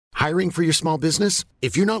Hiring for your small business?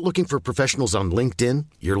 If you're not looking for professionals on LinkedIn,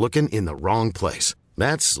 you're looking in the wrong place.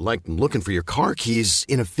 That's like looking for your car keys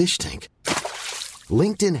in a fish tank.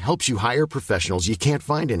 LinkedIn helps you hire professionals you can't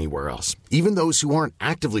find anywhere else, even those who aren't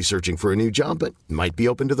actively searching for a new job but might be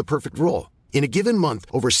open to the perfect role. In a given month,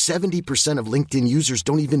 over 70% of LinkedIn users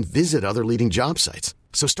don't even visit other leading job sites.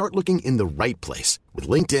 So start looking in the right place. With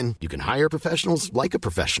LinkedIn, you can hire professionals like a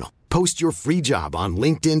professional. Post your free job on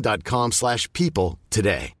linkedin.com/people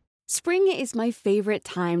today. Spring is my favorite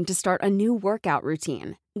time to start a new workout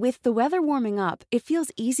routine. With the weather warming up, it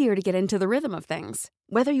feels easier to get into the rhythm of things.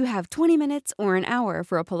 Whether you have 20 minutes or an hour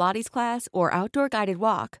for a Pilates class or outdoor guided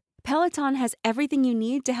walk, Peloton has everything you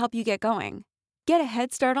need to help you get going. Get a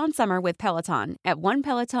head start on summer with Peloton at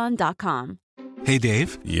onepeloton.com. Hey,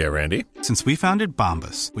 Dave. Yeah, Randy. Since we founded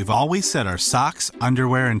Bombas, we've always said our socks,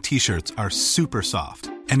 underwear, and T-shirts are super soft.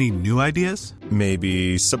 Any new ideas?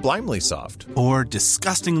 Maybe sublimely soft. Or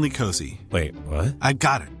disgustingly cozy. Wait, what? I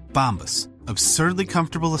got it. Bombas. Absurdly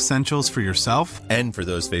comfortable essentials for yourself and for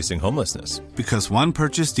those facing homelessness. Because one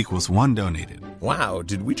purchased equals one donated. Wow,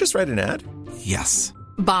 did we just write an ad? Yes.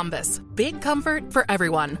 Bombas. Big comfort for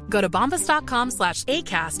everyone. Go to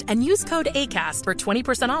bombas.com/ACAST and use code ACAST for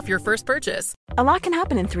 20% off your first purchase. A lot can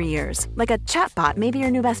happen in 3 years. Like a chatbot may be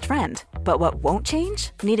your new best friend. But what won't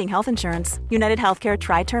change? Needing health insurance. United Healthcare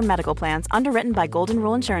Tri-Term Medical Plans, underwritten by Golden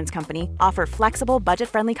Rule Insurance Company, offer flexible,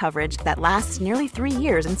 budget-friendly coverage that lasts nearly 3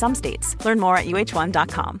 years in some states. Learn more at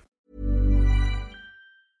uh1.com.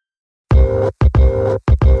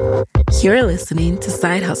 You're listening to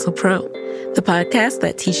Side Hustle Pro, the podcast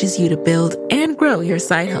that teaches you to build and grow your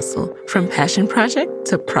side hustle from passion project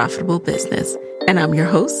to profitable business. And I'm your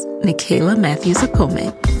host, Nicaila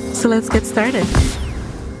Matthews-Okome. So let's get started.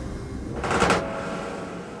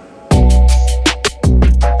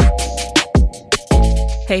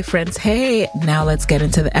 Hey friends, hey, now let's get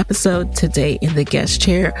into the episode. Today in the guest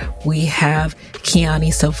chair, we have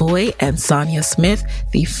Kiani Savoy and Sonia Smith,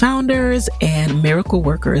 the founders and miracle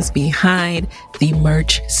workers behind the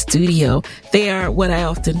Merch Studio. They are what I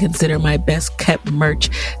often consider my best kept merch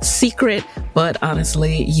secret, but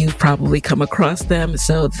honestly, you've probably come across them.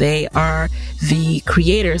 So they are the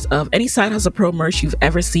creators of any Side Hustle Pro merch you've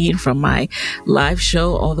ever seen, from my live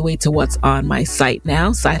show all the way to what's on my site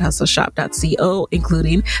now, sidehustleshop.co,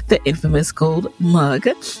 including the infamous gold mug.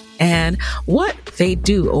 And what they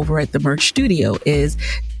do over at the Merch Studio is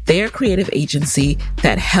their creative agency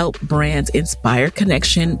that help brands inspire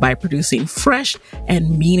connection by producing fresh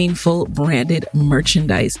and meaningful branded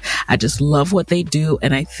merchandise. I just love what they do,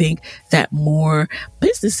 and I think that more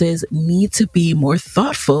businesses need to be more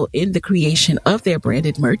thoughtful in the creation of their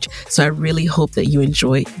branded merch. So I really hope that you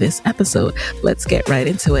enjoy this episode. Let's get right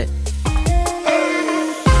into it.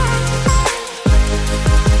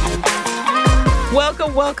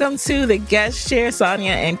 Welcome to the guest chair,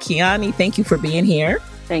 Sonia and Kiani. Thank you for being here.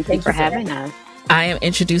 Thank you for having us. I am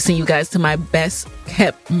introducing you guys to my best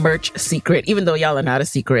kept merch secret, even though y'all are not a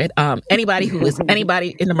secret. Anybody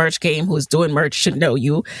in the merch game who is doing merch should know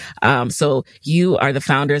you. So you are the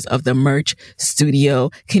founders of the Merch Studio.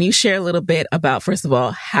 Can you share a little bit about, first of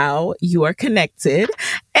all, how you are connected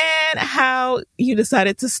and how you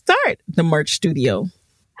decided to start the Merch Studio?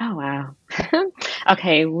 Oh, wow.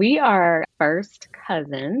 Okay, we are first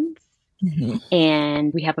cousins,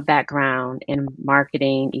 and we have a background in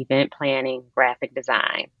marketing, event planning, graphic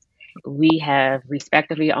design. We have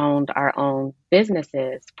respectively owned our own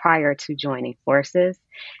businesses prior to joining forces,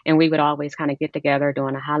 and we would always kind of get together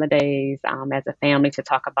during the holidays as a family to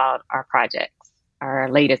talk about our projects, our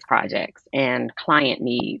latest projects, and client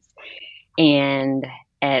needs. And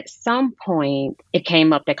at some point, it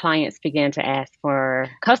came up that clients began to ask for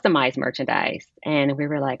customized merchandise. And we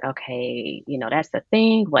were like, okay, that's the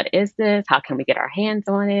thing. What is this? How can we get our hands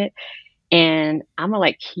on it? And I'm going to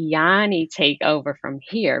let Kiani take over from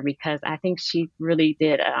here, because I think she really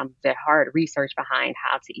did the hard research behind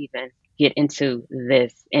how to even get into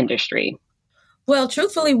this industry. Well,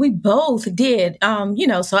 truthfully, we both did.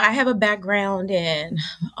 So I have a background in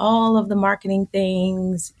all of the marketing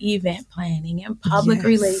things, event planning and public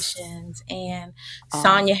relations. And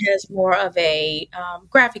Sonia has more of a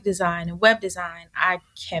graphic design and web design. I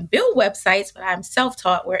can build websites, but I'm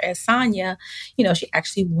self-taught, whereas Sonia, she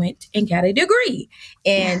actually went and got a degree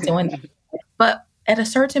in doing that. But at a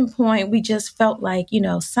certain point, we just felt like,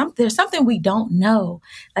 there's something we don't know.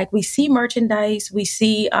 Like we see merchandise, we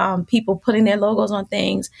see people putting their logos on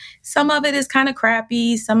things. Some of it is kind of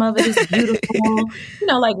crappy. Some of it is beautiful.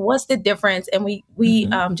 Like what's the difference? And we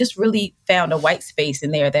just really found a white space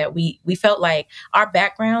in there that we felt like our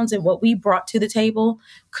backgrounds and what we brought to the table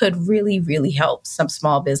could really, really help some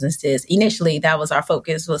small businesses. Initially, that was our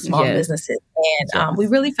focus, was small businesses. And we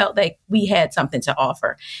really felt like we had something to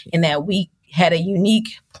offer and that we had a unique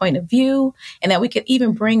point of view and that we could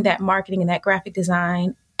even bring that marketing and that graphic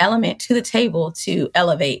design element to the table to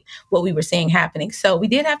elevate what we were seeing happening. So we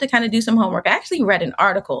did have to kind of do some homework. I actually read an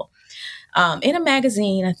article in a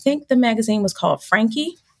magazine. I think the magazine was called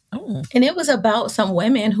Frankie. Oh. And it was about some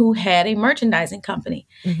women who had a merchandising company.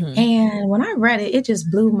 Mm-hmm. And when I read it, it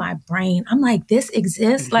just blew my brain. I'm like, this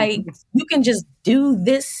exists? Like, you can just do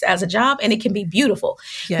this as a job and it can be beautiful.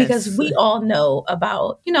 Yes. Because we all know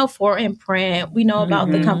about, 4imprint. We know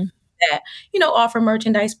about the companies that, offer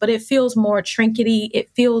merchandise, but it feels more trinkety. It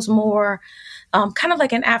feels more kind of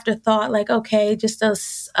like an afterthought, like, okay, just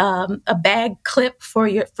a bag clip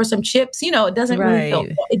for some chips. It doesn't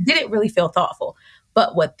it didn't really feel thoughtful.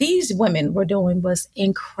 But what these women were doing was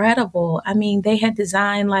incredible. I mean, they had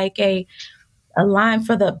designed like a line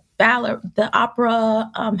for the opera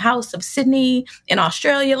house of Sydney in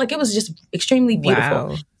Australia. Like it was just extremely beautiful.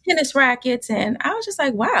 Wow. Tennis rackets. And I was just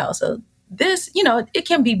like, wow. So this, it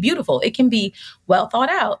can be beautiful. It can be well thought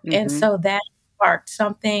out. Mm-hmm. And so that sparked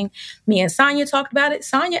something. Me and Sonia talked about it.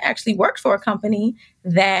 Sonia actually worked for a company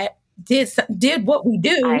that did what we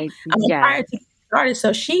do prior to started.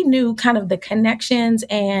 So she knew kind of the connections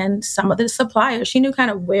and some of the suppliers. She knew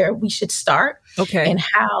kind of where we should start and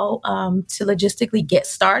how to logistically get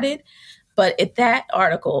started. But that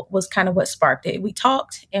article was kind of what sparked it. We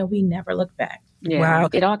talked and we never looked back. Yeah. Wow.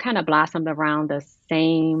 It all kind of blossomed around the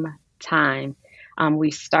same time.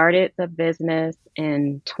 We started the business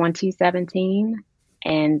in 2017,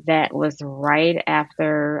 and that was right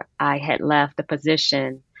after I had left the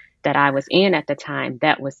position that I was in at the time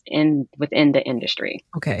that was within the industry.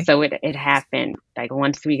 Okay. So it happened. Like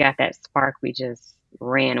once we got that spark, we just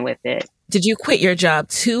ran with it. Did you quit your job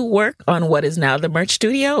to work on what is now the merch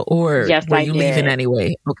studio, or were you leaving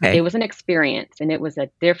anyway? Okay. It was an experience, and it was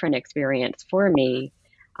a different experience for me.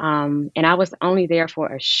 And I was only there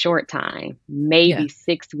for a short time, maybe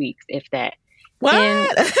 6 weeks, if that. What?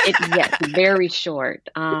 Yes, very short.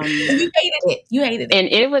 You hated it. And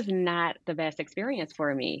it was not the best experience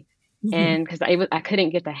for me. Mm-hmm. And because I couldn't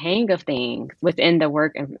get the hang of things within the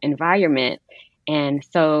work environment. And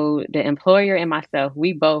so the employer and myself,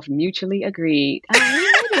 we both mutually agreed,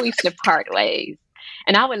 maybe we should part ways.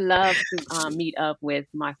 And I would love to meet up with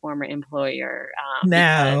my former employer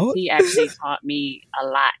because he actually taught me a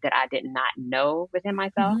lot that I did not know within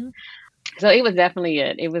myself. Mm-hmm. So it was definitely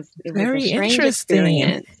it was very a strange interesting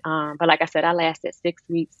experience. But like I said, I lasted 6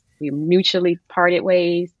 weeks. We mutually parted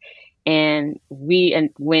ways, and we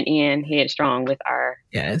went in headstrong with our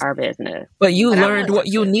business. But you learned what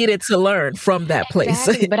you needed to learn from that place.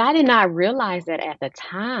 Exactly. But I did not realize that at the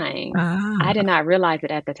time. I did not realize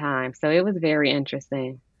it at the time. So it was very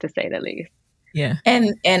interesting, to say the least. Yeah.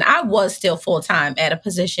 And I was still full-time at a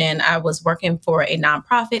position. I was working for a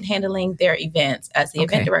nonprofit, handling their events as the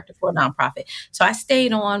event director for a nonprofit. So I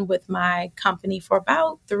stayed on with my company for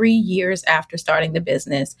about 3 years after starting the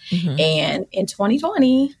business. Mm-hmm. And in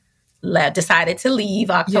 2020, decided to leave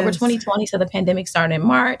October 2020. So the pandemic started in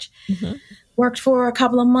March. Mm-hmm. Worked for a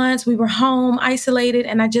couple of months. We were home, isolated.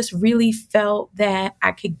 And I just really felt that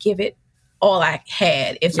I could give it all I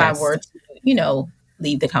had if I were to,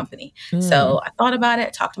 leave the company. So I thought about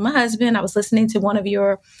it, talked to my husband. I was listening to one of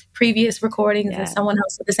your previous recordings and someone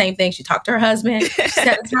else said the same thing. She talked to her husband,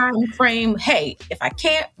 set a time frame. Hey, if I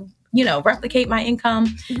can't, replicate my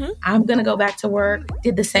income, I'm going to go back to work.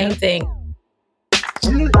 Did the same thing.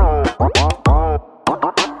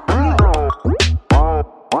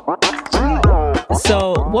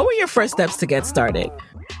 So what were your first steps to get started?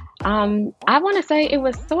 I want to say it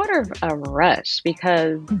was sort of a rush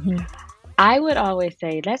because I would always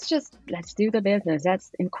say, let's do the business. Let's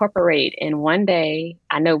incorporate. And one day,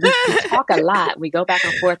 I know we talk a lot. We go back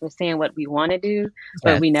and forth with saying what we want to do,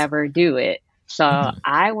 but we never do it. So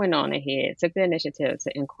I went on ahead, took the initiative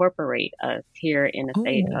to incorporate us here in the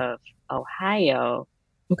state of Ohio,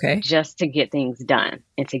 just to get things done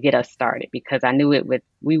and to get us started, because I knew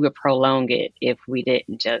we would prolong it if we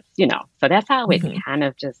didn't just, So that's how it kind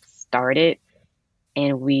of just started.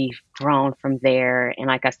 And we've grown from there. And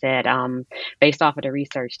like I said, based off of the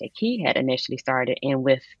research that Key had initially started, and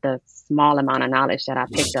with the small amount of knowledge that I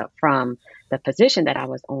picked up from the position that I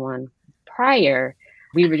was on prior,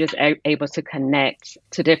 we were just able to connect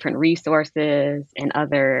to different resources and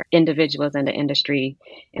other individuals in the industry.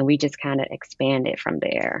 And we just kind of expanded from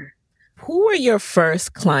there. Who were your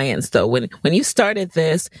first clients, though? When you started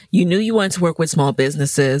this, you knew you wanted to work with small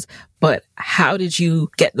businesses, but how did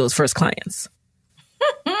you get those first clients?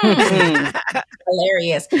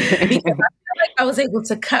 Hilarious. Because I feel like I was able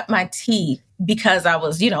to cut my teeth because I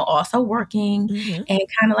was, also working and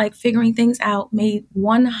kind of like figuring things out, made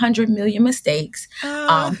 100 million mistakes.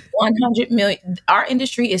 100 million. Our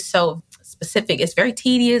industry is so specific. It's very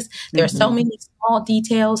tedious. There are so many small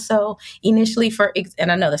details. So initially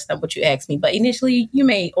and I know that's not what you asked me, but initially you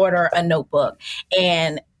may order a notebook,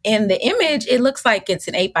 and in the image, it looks like it's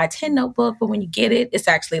an 8x10 notebook, but when you get it, it's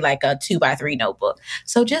actually like a 2x3 notebook.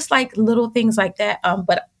 So just like little things like that.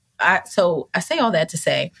 I say all that to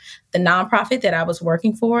say the nonprofit that I was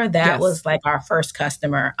working for, that was like our first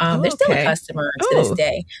customer. They're still a customer to this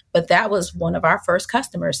day, but that was one of our first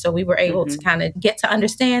customers. So we were able to kind of get to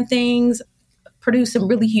understand things, produce some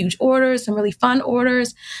really huge orders, some really fun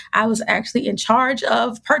orders. I was actually in charge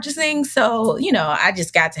of purchasing. So, I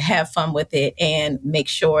just got to have fun with it and make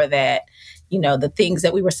sure that, the things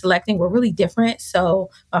that we were selecting were really different. So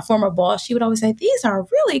my former boss, she would always say, these are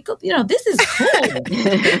really good. This is cool.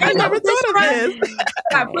 I never thought of this.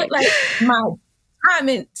 I put like my time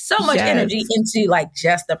and so much energy into like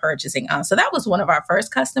just the purchasing. So that was one of our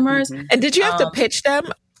first customers. And did you have to pitch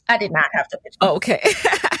them? I did not have to pitch them. Oh, okay.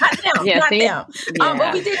 Not them. Yeah.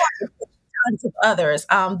 But we did have to pitch tons of others.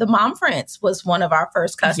 The Mom Prince was one of our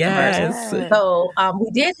first customers. Yes. So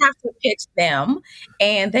we did have to pitch them,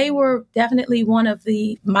 and they were definitely one of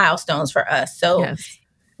the milestones for us. So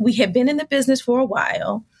we had been in the business for a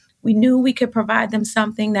while. We knew we could provide them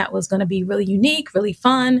something that was going to be really unique, really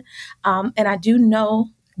fun. And I do know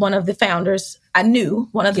one of the founders. I knew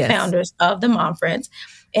one of the founders of the Mom Prince.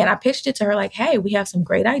 And I pitched it to her like, hey, we have some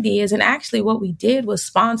great ideas. And actually what we did was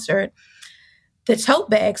sponsored the tote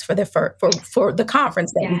bags for the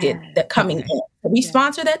conference that we did that coming in. So we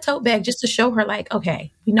sponsored that tote bag just to show her like,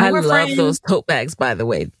 okay, we know we're friends. I love those tote bags, by the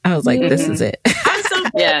way. I was like, this is it. I'm so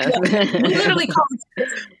glad. We literally called it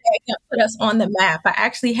and put us on the map. I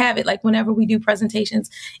actually have it like whenever we do presentations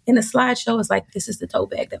in the slideshow, it's like, this is the tote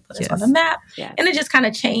bag that put us on the map. Yes. And it just kind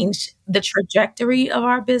of changed the trajectory of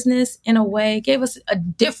our business in a way, gave us a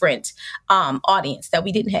different audience that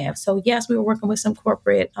we didn't have. So yes, we were working with some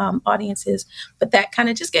corporate audiences, but that kind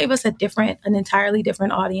of just gave us an entirely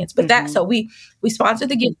different audience. But so we sponsored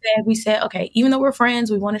the gift bag. We said, okay, even though we're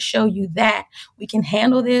friends, we want to show you that we can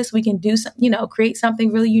handle this. We can do some, create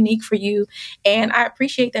something really unique for you. And I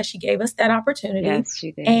appreciate that she gave us that opportunity. Yes,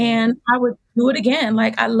 she did. And I would do it again.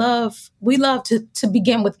 Like we love to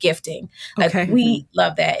begin with gifting. Like we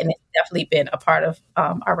love that. And it's definitely been a part of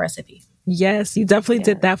our recipe. Yes, you definitely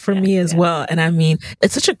did that for me as well. And I mean,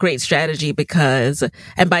 it's such a great strategy because,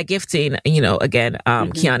 and by gifting, again,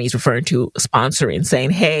 Kiani's referring to sponsoring,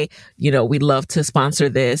 saying, hey, we'd love to sponsor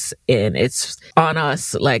this and it's on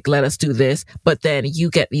us, like, let us do this. But then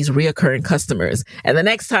you get these reoccurring customers. And the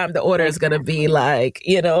next time the order is going to be like,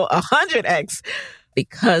 100x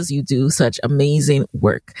because you do such amazing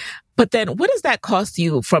work. But then what does that cost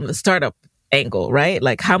you from the startup angle, right?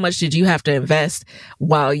 Like how much did you have to invest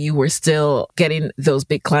while you were still getting those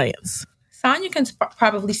big clients? Sonia can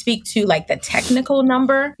probably speak to like the technical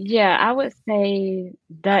number. Yeah, I would say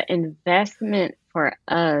the investment for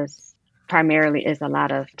us primarily is a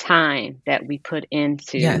lot of time that we put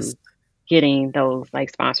into getting those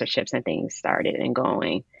like sponsorships and things started and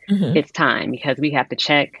going. It's time because we have to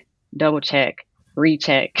check, double check,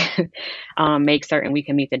 recheck, make certain we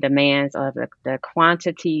can meet the demands of the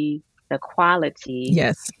quantity, the quality,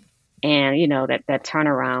 and that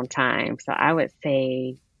turnaround time. So I would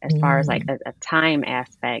say, as far as like a time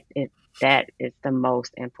aspect, that is the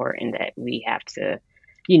most important that we have to,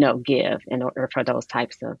 give in order for those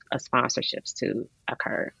types of sponsorships to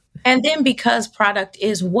occur. And then because product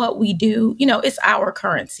is what we do, it's our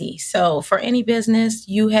currency. So for any business,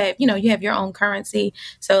 you have your own currency.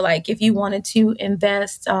 So like if you wanted to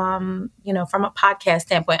invest, from a podcast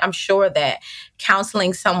standpoint, I'm sure that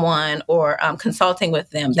counseling someone or consulting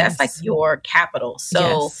with them, that's like your capital.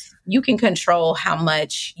 So you can control how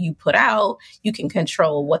much you put out. You can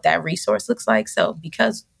control what that resource looks like. So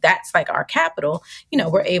because that's like our capital,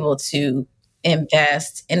 we're able to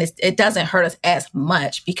invest and it doesn't hurt us as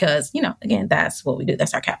much because, again, that's what we do.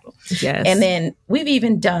 That's our capital. Yes. And then we've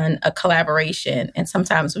even done a collaboration and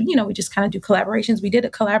sometimes, we just kind of do collaborations. We did a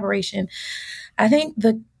collaboration. I think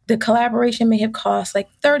the the collaboration may have cost like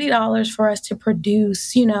 $30 for us to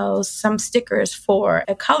produce, some stickers for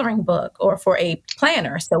a coloring book or for a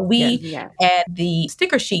planner. So we add the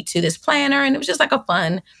sticker sheet to this planner, and it was just like a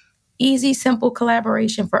fun, easy, simple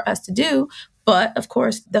collaboration for us to do. But of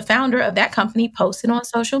course, the founder of that company posted on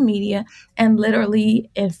social media, and literally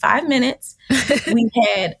in 5 minutes, we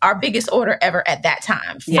had our biggest order ever at that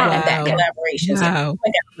time from that collaboration. So I got on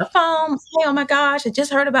the phone, hey, oh my gosh, I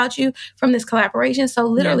just heard about you from this collaboration. So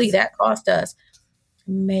literally that cost us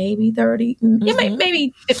maybe $30,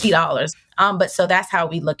 maybe $50. But so that's how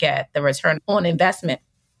we look at the return on investment.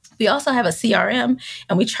 We also have a CRM,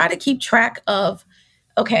 and we try to keep track of,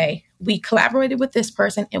 okay, we collaborated with this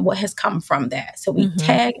person and what has come from that. So we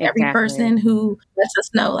tag every person who lets us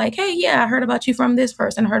know, like, hey, yeah, I heard about you from this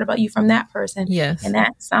person, heard about you from that person. Yes. And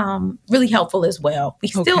that's really helpful as well. We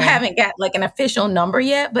still haven't got like an official number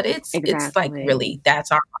yet, but it's like really,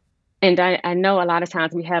 that's our. And I know a lot of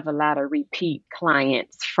times we have a lot of repeat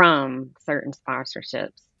clients from certain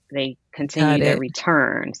sponsorships. They continue to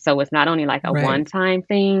return. So it's not only like a one-time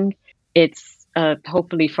thing, it's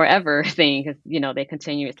hopefully forever thing, because they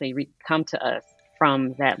continuously come to us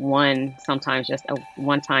from that one, sometimes just a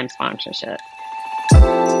one-time sponsorship.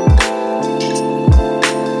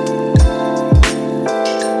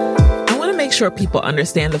 I want to make sure people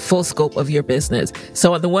understand the full scope of your business.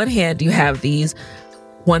 So on the one hand, you have these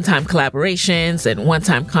one-time collaborations and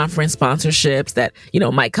one-time conference sponsorships that,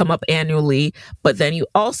 might come up annually. But then you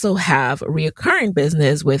also have reoccurring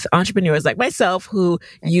business with entrepreneurs like myself who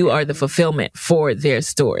you are the fulfillment for their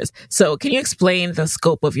stores. So can you explain the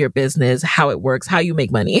scope of your business, how it works, how you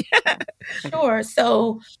make money? Sure.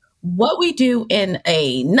 So what we do in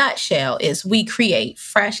a nutshell is we create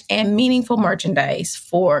fresh and meaningful merchandise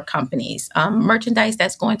for companies, merchandise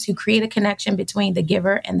that's going to create a connection between the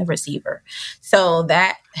giver and the receiver. So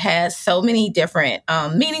that has so many different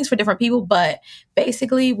meanings for different people, but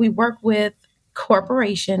basically we work with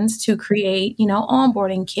corporations to create,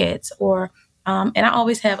 onboarding kits or and I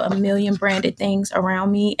always have a million branded things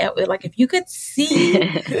around me. Like if you could see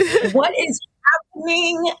what is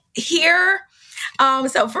happening here.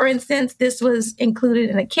 So for instance, this was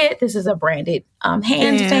included in a kit. This is a branded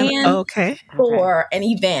hand fan for an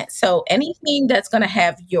event. So anything that's going to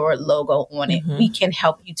have your logo on it, we can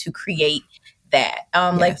help you to create that.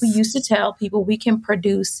 Like we used to tell people, we can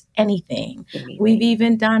produce anything. We've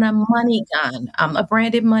even done a money gun, a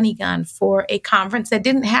branded money gun for a conference that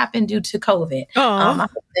didn't happen due to COVID. I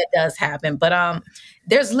hope that does happen, but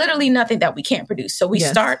there's literally nothing that we can't produce. So we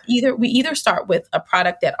either start with a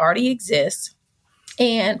product that already exists,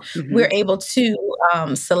 and we're able to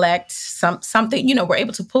select something, we're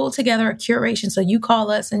able to pull together a curation. So you call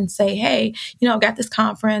us and say, hey, I've got this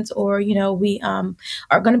conference, or, we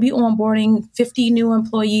are going to be onboarding 50 new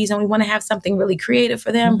employees, and we want to have something really creative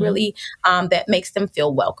for them, really that makes them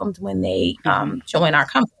feel welcomed when they join our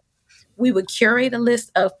company. We would curate a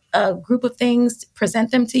list of a group of things,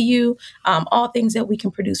 present them to you, all things that we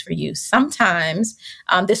can produce for you. Sometimes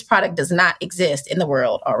this product does not exist in the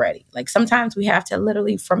world already. Like sometimes we have to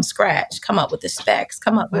literally from scratch come up with the specs,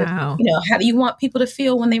 come up with, how do you want people to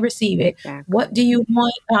feel when they receive it? What do you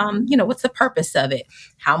want, what's the purpose of it?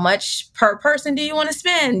 How much per person do you want to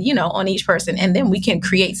spend, on each person? And then we can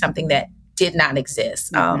create something that did not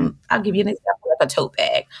exist. I'll give you an example, like a tote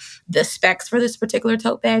bag. The specs for this particular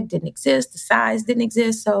tote bag didn't exist. The size didn't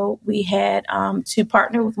exist. So we had to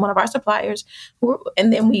partner with one of our suppliers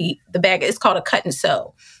and then the bag is called a cut and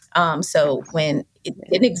sew. So when it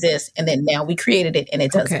didn't exist, and then now we created it and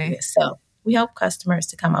it does exist. So we help customers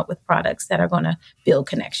to come up with products that are going to build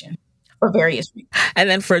connection for various reasons. And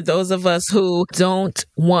then for those of us who don't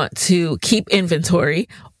want to keep inventory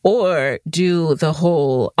or do the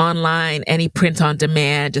whole online, any print on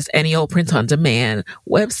demand, just any old print on demand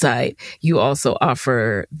website, you also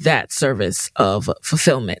offer that service of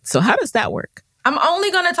fulfillment. So how does that work? I'm only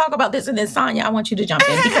going to talk about this, and then Sonia, I want you to jump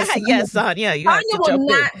in. Because yes, Sonia, you have to will jump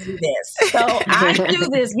not in. do this. So I do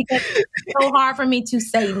this because it's so hard for me to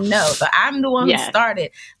say no. So I'm the one who started.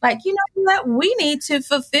 Like, you know what? We need to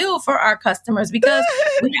fulfill for our customers because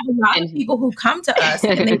we have a lot of people who come to us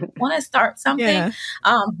and they want to start something,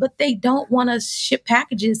 but they don't want to ship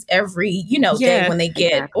packages every, day when they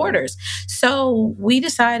get orders. So I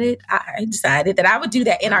decided that I would do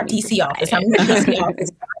that in our DC office. I'm in the DC office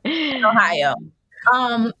in Ohio.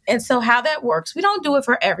 And so how that works, we don't do it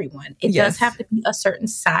for everyone. It does have to be a certain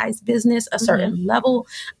size business, a certain level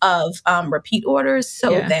of repeat orders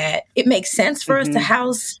so that it makes sense for us to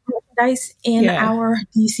house merchandise in our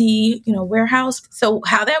DC, warehouse. So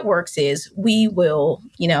how that works is we will,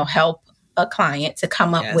 help a client to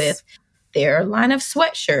come up with their line of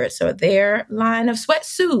sweatshirts or their line of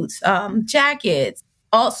sweatsuits, jackets,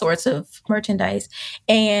 all sorts of merchandise.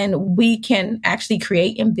 And we can actually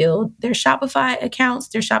create and build their Shopify accounts,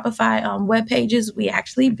 their Shopify web pages. We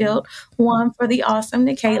actually built one for the awesome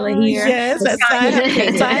Nikayla here. Yes, that's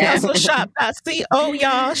Side Hustle Shop.co,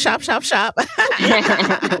 y'all. Shop.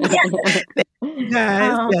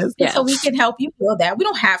 Yes. So we can help you build that. We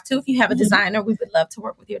don't have to. If you have a designer, we would love to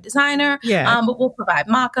work with your designer. Yeah. But we'll provide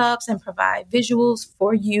mock-ups and provide visuals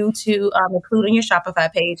for you to include on your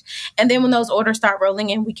Shopify page. And then when those orders start rolling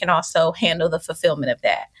in, we can also handle the fulfillment of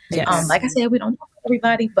that. Yes. Like I said, we don't know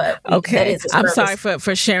everybody, but okay. I'm sorry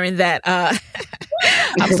for sharing that.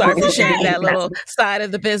 I'm sorry for sharing that little side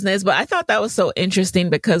of the business, but I thought that was so interesting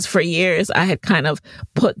because for years I had kind of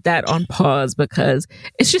put that on pause because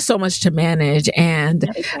it's just so much to manage. And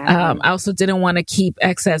I also didn't want to keep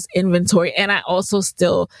excess inventory. And I also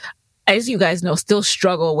still, as you guys know, still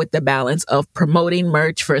struggle with the balance of promoting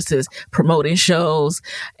merch versus promoting shows.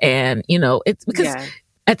 And, it's because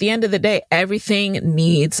at the end of the day, everything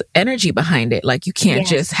needs energy behind it. Like you can't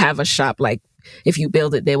just have a shop like, if you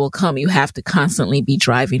build it, they will come. You have to constantly be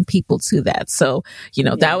driving people to that. So,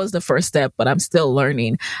 that was the first step, but I'm still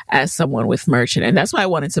learning as someone with merch. And that's why I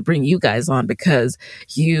wanted to bring you guys on because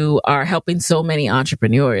you are helping so many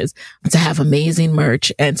entrepreneurs to have amazing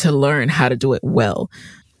merch and to learn how to do it well.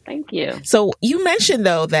 Thank you. So you mentioned,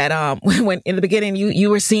 though, that when in the beginning, you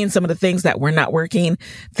were seeing some of the things that were not working,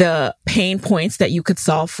 the pain points that you could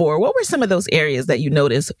solve for. What were some of those areas that you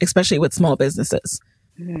noticed, especially with small businesses?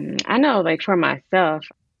 I know, like for myself,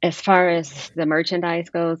 as far as the merchandise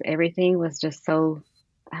goes, everything was just so,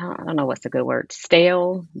 I don't know what's a good word,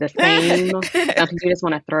 stale, the same. Something you just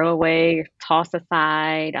want to throw away, toss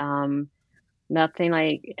aside. Nothing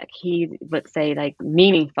like he would say, like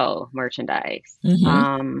meaningful merchandise,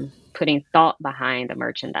 putting thought behind the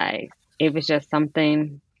merchandise. It was just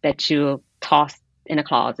something that you toss in a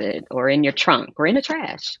closet or in your trunk or in the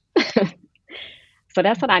trash. So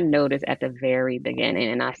that's what I noticed at the very beginning.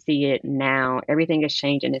 And I see it now. Everything is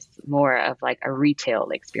changing. It's more of like a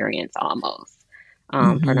retail experience almost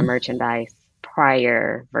for the merchandise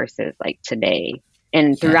prior versus like today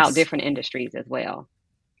and throughout different industries as well.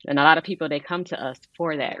 And a lot of people, they come to us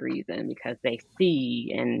for that reason because they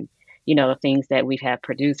see and, the things that we've had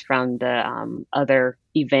produced from the other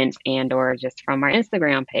events and or just from our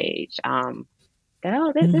Instagram page.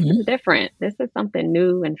 This is different. This is something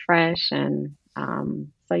new and fresh. And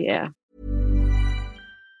so, yeah.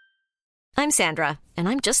 I'm Sandra, and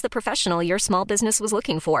I'm just the professional your small business was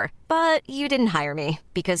looking for. But you didn't hire me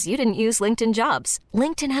because you didn't use LinkedIn Jobs.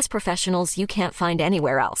 LinkedIn has professionals you can't find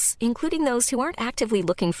anywhere else, including those who aren't actively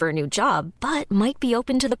looking for a new job, but might be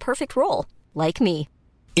open to the perfect role, like me.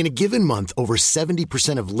 In a given month, over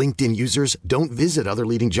 70% of LinkedIn users don't visit other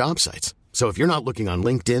leading job sites. So if you're not looking on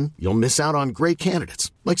LinkedIn, you'll miss out on great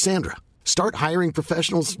candidates like Sandra. Start hiring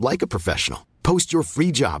professionals like a professional. Post your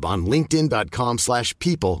free job on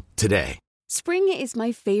linkedin.com/people today. Spring is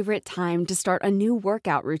my favorite time to start a new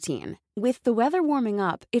workout routine. With the weather warming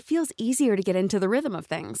up, it feels easier to get into the rhythm of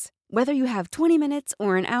things. Whether you have 20 minutes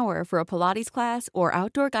or an hour for a Pilates class or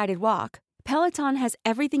outdoor guided walk, Peloton has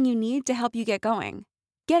everything you need to help you get going.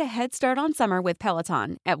 Get a head start on summer with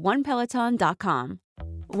Peloton at onepeloton.com.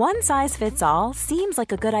 One size fits all seems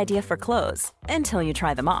like a good idea for clothes until you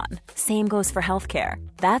try them on. Same goes for healthcare.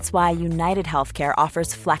 That's why United Healthcare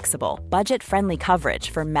offers flexible, budget-friendly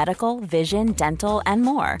coverage for medical, vision, dental, and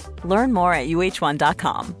more. Learn more at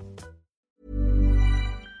uh1.com.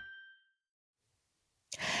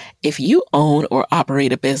 If you own or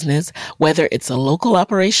operate a business, whether it's a local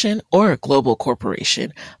operation or a global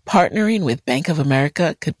corporation, partnering with Bank of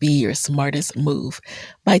America could be your smartest move.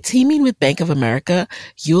 By teaming with Bank of America,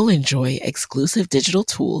 you'll enjoy exclusive digital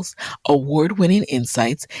tools, award-winning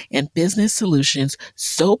insights, and business solutions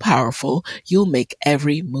so powerful you'll make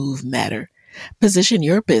every move matter. Position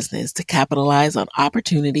your business to capitalize on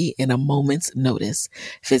opportunity in a moment's notice.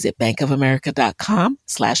 Visit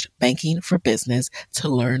bankofamerica.com/banking for business to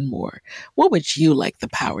learn more. What would you like the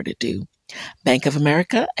power to do? Bank of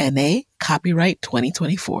America, N.A., copyright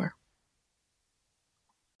 2024.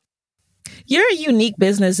 You're a unique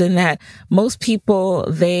business in that most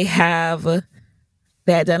people, they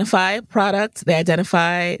identify products, they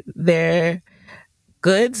identify their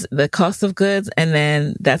goods, the cost of goods, and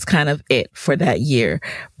then that's kind of it for that year.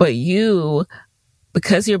 But you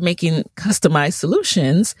because you're making customized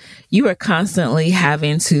solutions, you are constantly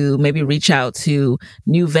having to maybe reach out to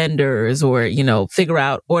new vendors or, figure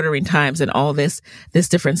out ordering times and all this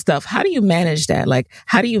different stuff. How do you manage that? Like,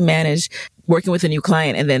 how do you manage working with a new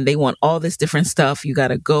client and then they want all this different stuff? You got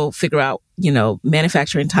to go figure out,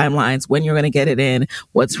 manufacturing timelines, when you're going to get it in,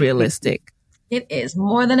 what's realistic. It is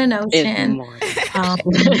more than an ocean.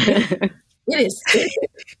 It is.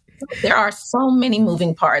 There are so many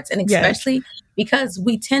moving parts, and especially because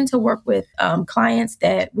we tend to work with clients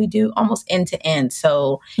that we do almost end to end.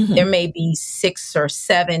 So there may be 6 or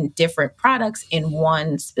 7 different products in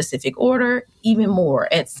one specific order, even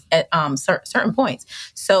more at certain points.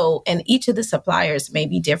 So, and each of the suppliers may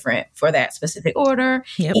be different for that specific order.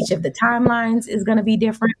 Yep. Each of the timelines is going to be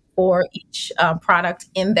different for each product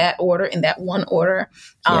in that order, in that one order.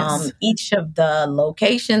 Each of the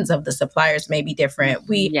locations of the suppliers may be different.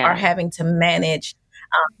 We are having to manage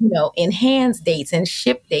enhance dates and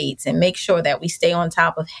ship dates and make sure that we stay on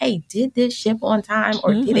top of, hey, did this ship on time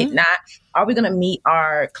or did it not? Are we going to meet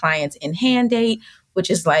our client's in hand date, which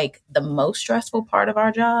is like the most stressful part of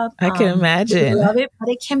our job? I can imagine. We love it, but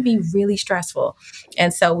it can be really stressful.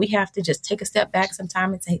 And so we have to just take a step back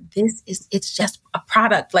sometime and say, it's just a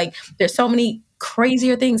product. Like, there's so many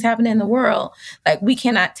crazier things happening in the world. Like, we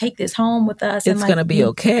cannot take this home with us. It's going to be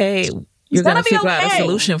okay. You're going to figure out a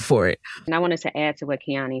solution for it. And I wanted to add to what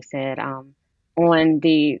Kiani said. On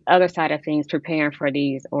the other side of things, preparing for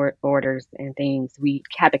these orders and things, we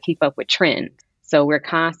have to keep up with trends. So we're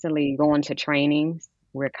constantly going to trainings.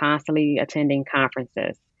 We're constantly attending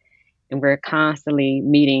conferences. And we're constantly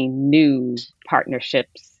meeting new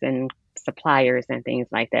partnerships and suppliers and things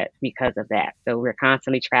like that because of that. So we're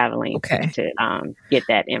constantly traveling to get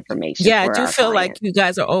that information. Yeah, I do feel like you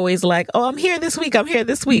guys are always like, oh, I'm here this week.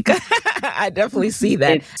 I definitely see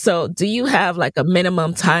that. So do you have like a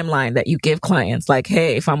minimum timeline that you give clients? Like,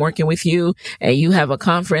 hey, if I'm working with you and you have a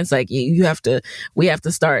conference, like we have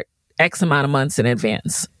to start X amount of months in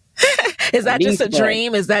advance. Is that just a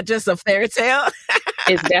dream? Is that just a fairy tale?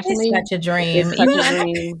 It's definitely such a dream. It's such a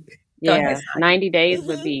dream. Yeah, 90 days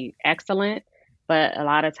would be excellent, but a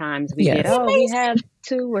lot of times we get, we have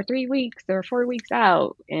 2 or 3 weeks or 4 weeks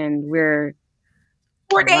out, and we're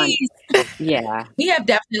 4 days. Yeah, we have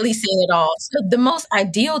definitely seen it all. So the most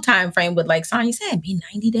ideal time frame would, like Sonia said, be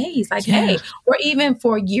 90 days. Like, hey, or even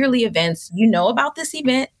for yearly events, about this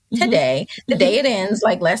event today, the day it ends.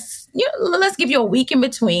 Like, let's give you a week in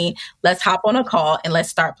between. Let's hop on a call and let's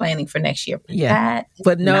start planning for next year.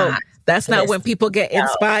 But no. That's not when people get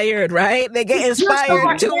inspired, right? They get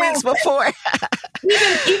inspired 2 weeks before.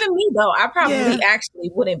 even me, though, I probably actually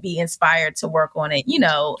wouldn't be inspired to work on it,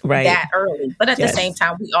 that early. But at the same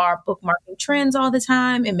time, we are bookmarking trends all the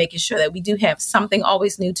time and making sure that we do have something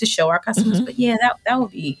always new to show our customers. But that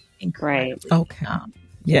would be incredible. Okay.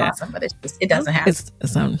 Awesome, but it doesn't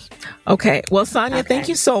happen. Okay. Well, Sonia, thank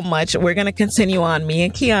you so much. We're going to continue on. Me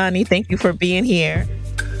and Kiani, thank you for being here.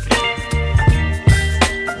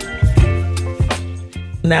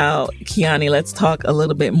 Now, Kiani, let's talk a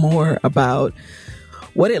little bit more about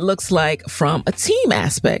what it looks like from a team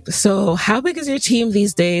aspect. So how big is your team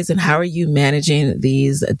these days and how are you managing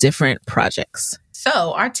these different projects?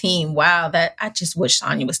 So our team, that I just wish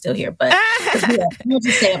Sonia was still here, but what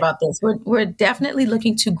to say about this? We're definitely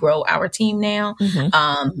looking to grow our team now.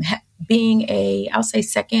 Being I'll say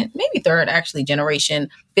second, maybe third, actually, generation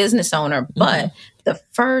business owner, but the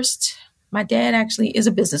first. My dad actually is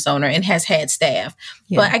a business owner and has had staff.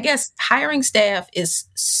 But I guess hiring staff is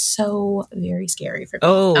so very scary for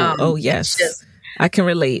me. Yes. I can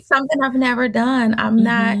relate. Something I've never done. I'm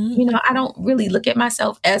not, I don't really look at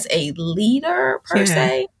myself as a leader per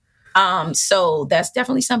se. So that's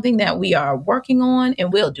definitely something that we are working on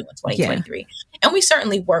and will do in 2023. And we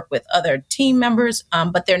certainly work with other team members,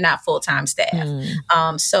 but they're not full-time staff.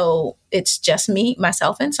 So it's just me,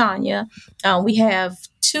 myself, and Sonia. We have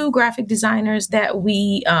 2 graphic designers that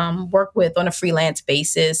we work with on a freelance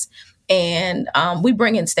basis. And we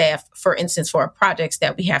bring in staff, for instance, for projects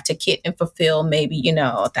that we have to kit and fulfill, maybe,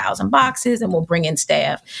 1,000 boxes, and we'll bring in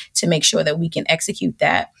staff to make sure that we can execute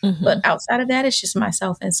that. But outside of that, it's just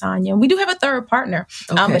myself and Sonia. And we do have a third partner,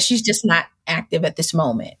 but she's just not active at this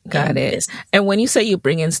moment. Got it. And when you say you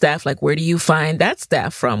bring in staff, like, where do you find that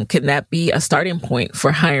staff from? Can that be a starting point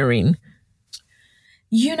for hiring?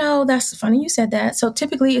 That's funny you said that. So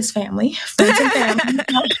typically it's family, friends and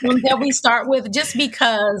family that we start with just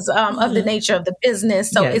because of the nature of the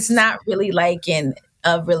business. So it's not really like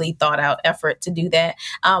a really thought out effort to do that.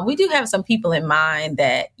 We do have some people in mind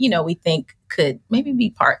that, we think could maybe be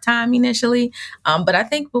part-time initially. But I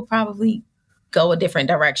think we'll probably go a different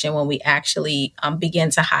direction when we actually begin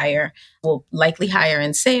to hire. We'll likely hire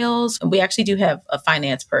in sales. And we actually do have a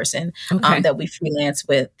finance person that we freelance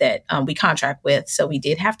with, that we contract with. So we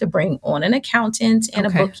did have to bring on an accountant and a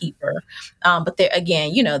bookkeeper. But they're,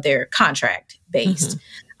 again, they're contract based.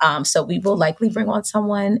 So we will likely bring on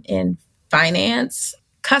someone in finance,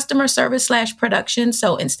 customer service / production.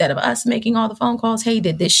 So instead of us making all the phone calls, hey,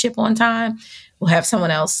 did this ship on time? We'll have someone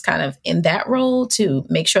else kind of in that role to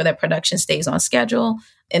make sure that production stays on schedule.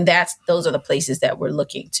 And those are the places that we're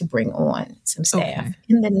looking to bring on some staff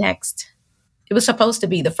in the next. It was supposed to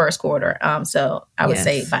be the first quarter. So I would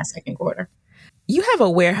say by second quarter. You have a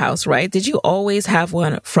warehouse, right? Did you always have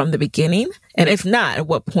one from the beginning? And if not, at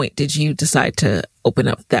what point did you decide to open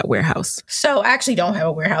up that warehouse? So I actually don't have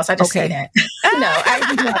a warehouse. I just say that. No, I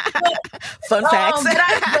actually don't. Fun facts.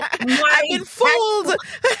 I've been fooled.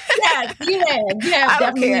 Yes, you have.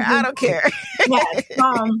 I don't care. Yes.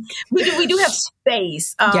 We do have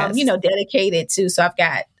space, dedicated to. So I've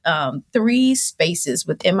got 3 spaces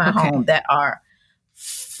within my home that are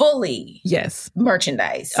fully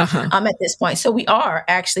merchandise at this point. So we are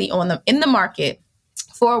actually in the market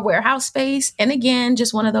for a warehouse space. And again,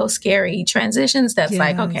 just one of those scary transitions that's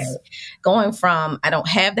like, okay, going from I don't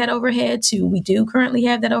have that overhead to we do currently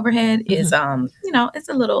have that overhead is, it's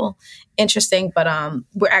a little interesting, but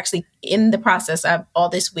we're actually in the process. I've all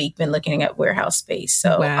this week been looking at warehouse space.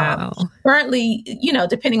 So currently,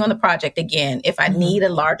 depending on the project, again, if I need a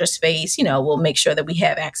larger space, we'll make sure that we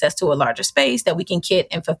have access to a larger space that we can kit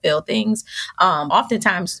and fulfill things.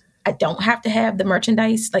 Oftentimes, I don't have to have the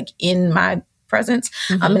merchandise like in my presence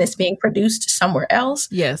and it's being produced somewhere else.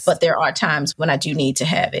 Yes. But there are times when I do need to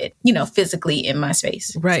have it, physically in my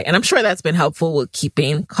space. Right. And I'm sure that's been helpful with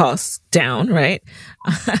keeping costs down, right?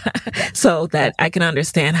 So that I can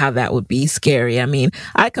understand how that would be scary. I mean,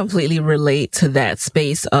 I completely relate to that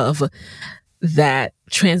space of that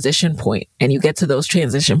transition point, and you get to those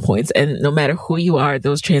transition points, and no matter who you are,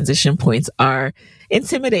 those transition points are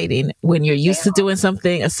intimidating. When you're used to doing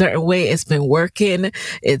something a certain way, it's been working,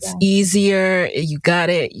 it's easier, you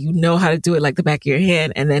got it, you know how to do it like the back of your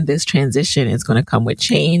hand, and then this transition is going to come with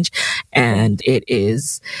change, and it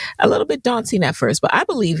is a little bit daunting at first. But I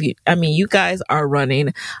believe you. I mean, you guys are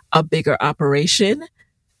running a bigger operation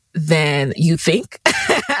than you think,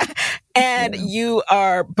 and you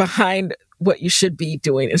are behind what you should be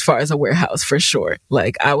doing as far as a warehouse, for sure.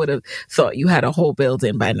 Like, I would have thought you had a whole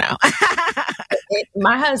building by now.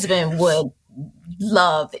 My husband would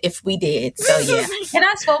love if we did. So yeah. And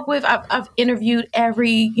I spoke with, I've interviewed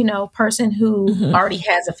every, person who already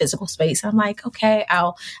has a physical space. I'm like, okay,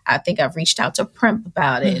 I think I've reached out to Primp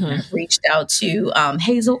about it. And I've reached out to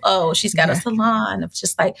Hazel O. She's got a salon. Of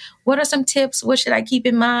just like, what are some tips? What should I keep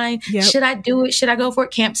in mind? Yep. Should I do it? Should I go for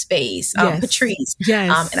it? Camp Space, Patrice.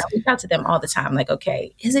 Yes. And I reach out to them all the time. Like,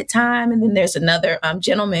 okay, is it time? And then there's another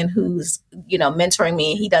gentleman who's, mentoring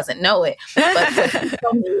me. He doesn't know it. But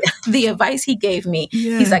the advice he gave me,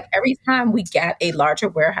 he's like, every time we got a larger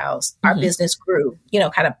warehouse, our business grew,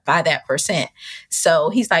 kind of by that %. So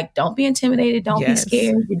he's like, don't be intimidated. Don't be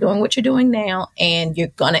scared. You're doing what you're doing now, and you're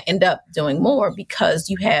going to end up doing more because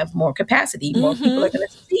you have more capacity. More people are going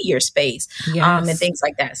to see your space and things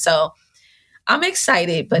like that. So I'm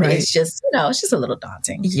excited, but it's just, it's just a little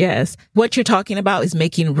daunting. Yes. What you're talking about is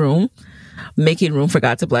making room for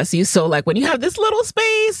God to bless you. So like when you have this little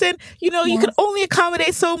space and, you can only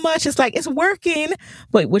accommodate so much, it's like, it's working.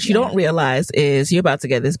 But what you don't realize is you're about to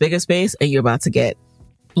get this bigger space, and you're about to get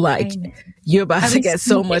you're about to get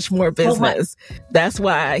so much more business. That's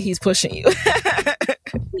why he's pushing you.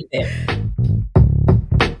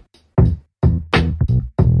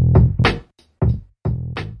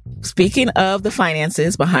 Speaking of the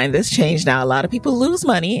finances behind this change, now a lot of people lose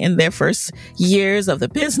money in their first years of the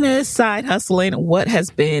business, side hustling. What has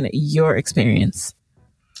been your experience?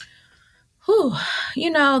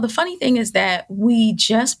 The funny thing is that we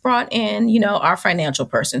just brought in, our financial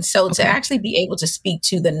person. So to actually be able to speak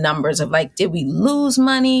to the numbers of like, did we lose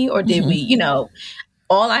money or did we,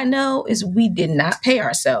 all I know is we did not pay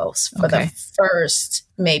ourselves for the first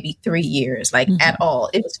maybe 3 years, like at all.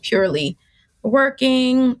 It was purely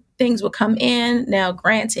working. Things would come in. Now,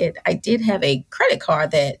 granted, I did have a credit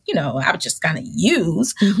card that, I would just kind of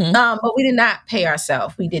use, but we did not pay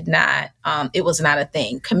ourselves. We did not, it was not a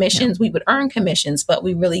thing. Commissions, we would earn commissions, but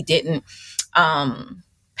we really didn't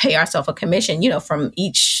pay ourselves a commission, from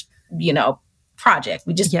each, project.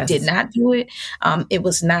 We just did not do it. It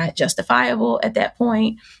was not justifiable at that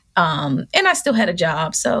point. And I still had a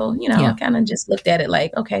job. So, I kind of just looked at it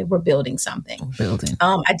like, okay, we're building something.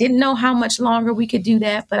 I didn't know how much longer we could do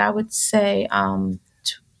that, but I would say,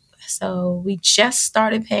 so we just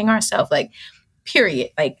started paying ourselves like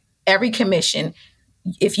period. Like every commission,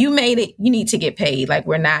 if you made it, you need to get paid. Like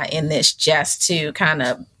we're not in this just to kind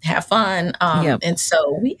of have fun. And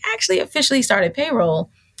so we actually officially started payroll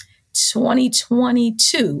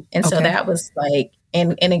 2022. And so that was like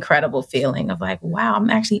an incredible feeling of like, wow, I'm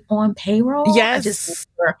actually on payroll. Yes. I just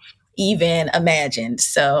never even imagined.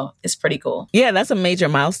 So it's pretty cool. Yeah, that's a major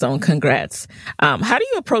milestone. Congrats. How do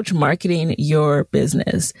you approach marketing your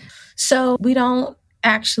business? So we don't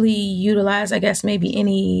actually utilize, I guess, maybe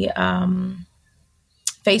any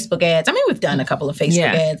Facebook ads. I mean, we've done a couple of Facebook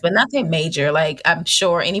ads, but nothing major. Like, I'm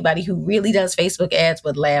sure anybody who really does Facebook ads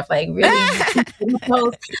would laugh. Like, really, you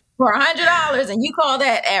post for $100 and you call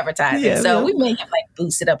that advertising. So we may have like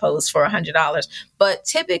boosted a post for $100, but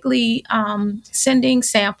typically sending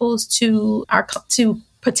samples to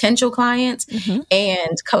potential clients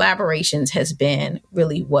and collaborations has been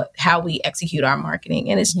really how we execute our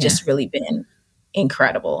marketing, and it's just really been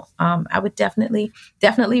incredible. I would definitely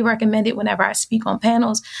recommend it whenever I speak on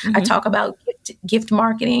panels. I talk about gift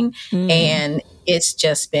marketing, and it's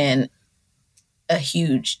just been a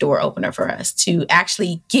huge door opener for us to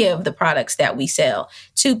actually give the products that we sell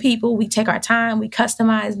to people. We take our time, we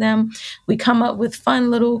customize them, we come up with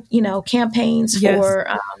fun little, campaigns for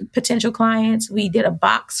potential clients. We did a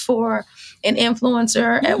box for an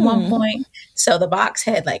influencer at one point. So the box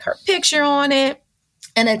had like her picture on it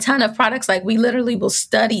and a ton of products. Like we literally will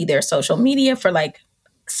study their social media for like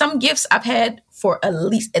some gifts I've had for at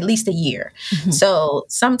least a year. So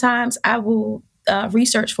sometimes I will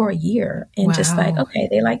research for a year and just like, okay,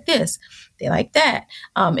 they like this, they like that.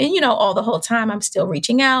 And all the whole time I'm still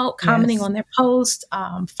reaching out, commenting on their post,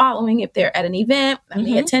 following if they're at an event, I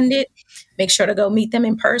may attend it, make sure to go meet them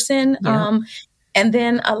in person. And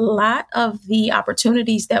then a lot of the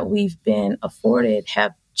opportunities that we've been afforded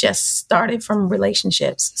have just started from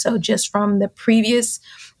relationships. So just from the previous,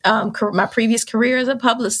 my previous career as a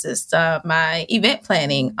publicist, my event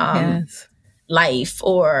planning life,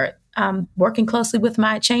 or working closely with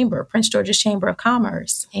my chamber, Prince George's Chamber of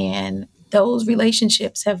Commerce. And those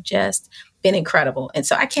relationships have just been incredible. And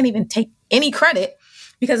so I can't even take any credit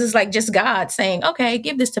because it's like just God saying, okay,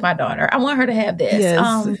 give this to my daughter. I want her to have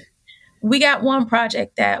this. We got one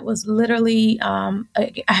project that was literally,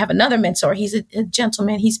 I have another mentor. He's a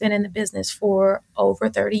gentleman. He's been in the business for over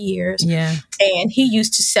 30 years. Yeah. And he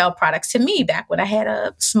used to sell products to me back when I had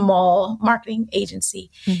a small marketing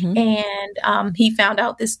agency. And he found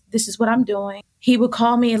out this is what I'm doing. He would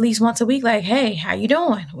call me at least once a week, like, hey, how you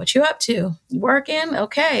doing? What you up to? You working?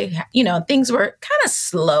 Okay. Things were kind of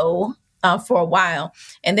slow for a while.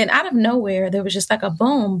 And then out of nowhere, there was just like a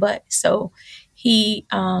boom. But so he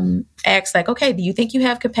asked like, okay, do you think you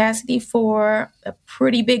have capacity for a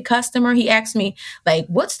pretty big customer? He asked me like,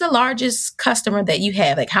 what's the largest customer that you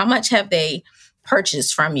have? Like, how much have they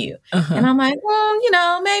purchased from you? And I'm like,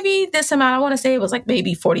 well, maybe this amount. I want to say it was like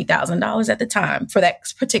maybe $40,000 at the time for that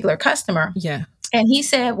particular customer. Yeah. And he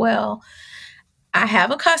said, well, I have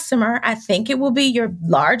a customer. I think it will be your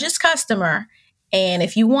largest customer. And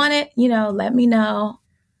if you want it, let me know.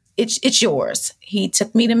 It's yours. He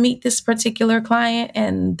took me to meet this particular client,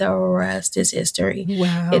 and the rest is history.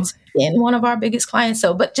 Wow. It's been one of our biggest clients.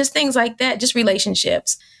 So, but just things like that, just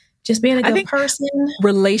relationships, just being a good person.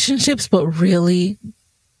 Relationships, but really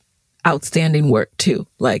outstanding work too.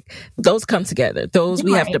 Like those come together.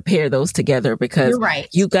 We have to pair those together because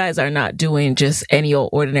you guys are not doing just any old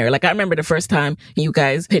ordinary. Like I remember the first time you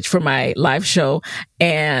guys pitched for my live show,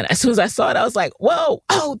 and as soon as I saw it, I was like, whoa,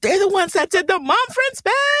 they're the ones that did the Mom Friends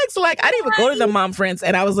bags. Like I didn't even go to the Mom Friends,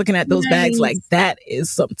 and I was looking at those bags like that is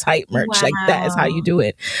some tight merch. Wow. Like that is how you do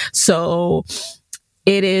it. So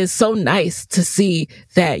it is so nice to see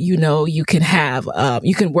that, you can have,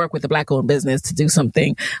 you can work with a Black-owned business to do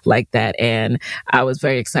something like that. And I was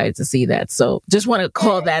very excited to see that. So just want to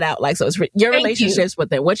call that out. Like, so it's your relationships with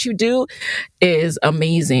them. What you do is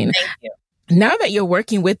amazing. Thank you. Now that you're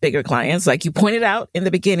working with bigger clients, like you pointed out in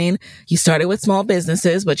the beginning, you started with small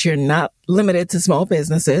businesses, but you're not limited to small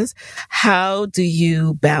businesses. How do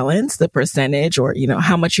you balance the percentage or,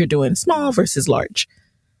 how much you're doing small versus large?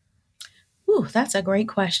 Ooh, that's a great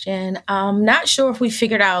question. Not sure if we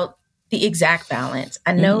figured out the exact balance.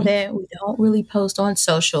 I know that we don't really post on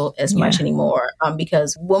social as much anymore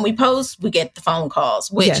because when we post, we get the phone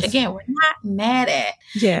calls, which again, we're not mad at.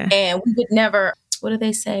 Yeah. And we would never, what do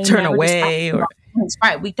they say? Turn away.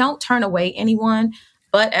 Right. We don't turn away anyone.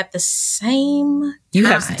 But at the same time, you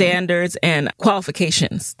have standards and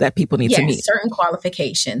qualifications that people need to meet. Certain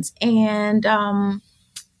qualifications. And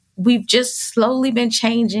we've just slowly been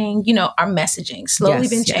changing, our messaging, slowly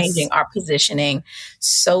been changing our positioning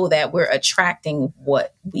so that we're attracting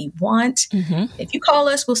what we want. If you call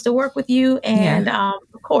us, we'll still work with you. And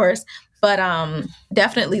of course, but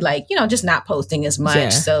definitely just not posting as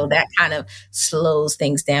much. So that kind of slows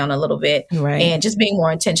things down a little bit. Right. And just being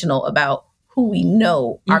more intentional about who we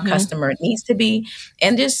know our customer needs to be,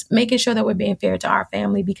 and just making sure that we're being fair to our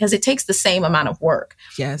family, because it takes the same amount of work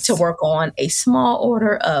to work on a small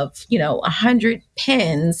order of, 100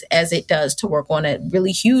 pens as it does to work on a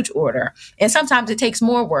really huge order. And sometimes it takes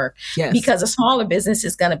more work because a smaller business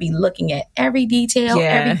is going to be looking at every detail,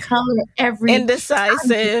 every color, every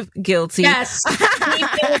indecisive, guilty. Yes.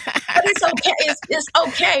 But it's okay. It's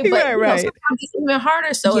okay. But sometimes it's even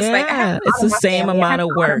harder. So it's like, it's the same amount of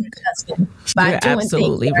work. By doing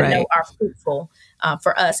things that I know are fruitful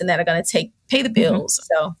for us and that are going to pay the bills.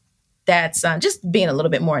 So that's just being a little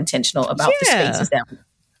bit more intentional about the spaces that we.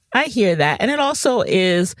 I hear that. And it also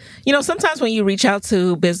is, sometimes when you reach out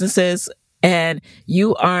to businesses and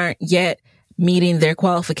you aren't yet meeting their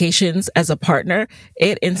qualifications as a partner,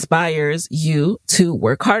 it inspires you to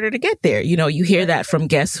work harder to get there. You hear that from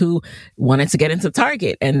guests who wanted to get into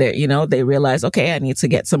Target and they realize, okay, I need to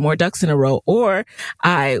get some more ducks in a row, or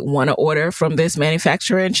I want to order from this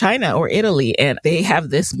manufacturer in China or Italy and they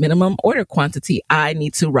have this minimum order quantity. I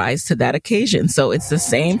need to rise to that occasion. So it's the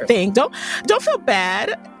same thing. Don't feel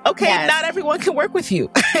bad. Okay, not everyone can work with you.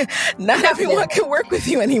 Not everyone can work with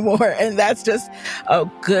you anymore. And that's just a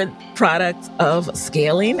good product of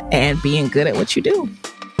scaling and being good at what you do.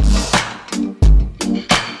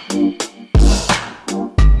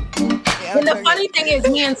 And the funny thing is,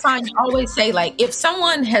 me and Sonia always say, if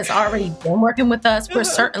someone has already been working with us, we're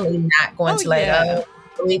certainly not going to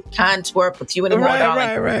we can't work with you anymore.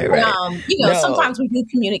 Right. Sometimes we do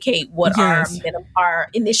communicate what our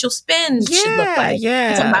initial spend should look like.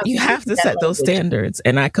 You have to set those standards.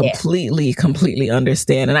 And I completely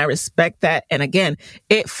understand. And I respect that. And again,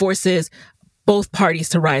 it forces both parties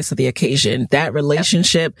to rise to the occasion. That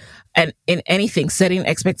relationship and in anything, setting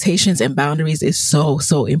expectations and boundaries is so,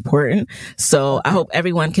 so important. So I hope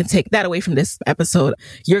everyone can take that away from this episode.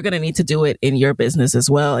 You're going to need to do it in your business as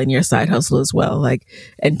well, in your side hustle as well.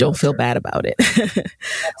 And don't feel bad about it.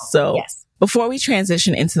 So before we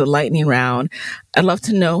transition into the lightning round, I'd love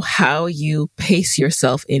to know how you pace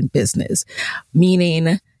yourself in business,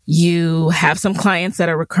 meaning you have some clients that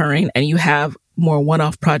are recurring and you have more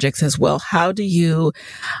one-off projects as well. How do you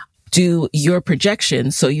do your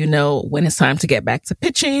projections so you know when it's time to get back to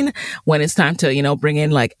pitching, when it's time to, bring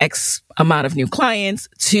in X amount of new clients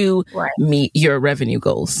to meet your revenue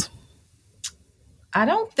goals? I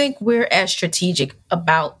don't think we're as strategic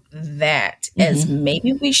about that as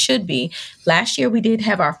maybe we should be. Last year, we did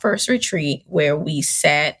have our first retreat where we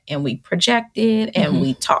sat and we projected and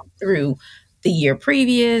we talked through the year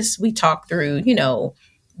previous. We talked through,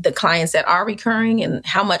 the clients that are recurring and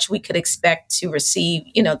how much we could expect to receive,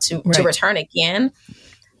 to return again.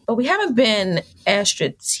 But we haven't been as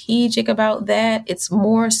strategic about that. It's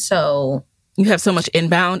more so. You have so much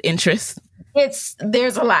inbound interest.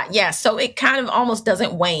 There's a lot. Yeah. So it kind of almost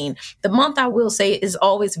doesn't wane. The month I will say is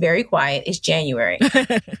always very quiet. It's January.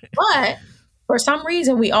 But for some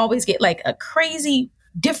reason, we always get a crazy,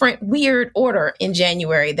 different, weird order in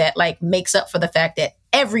January that makes up for the fact that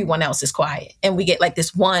everyone else is quiet. And we get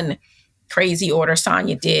this one crazy order.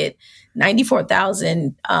 Sonia did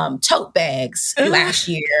 94,000 tote bags last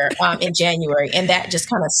year in January. And that just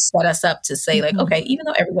kind of set us up to say okay, even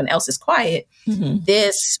though everyone else is quiet,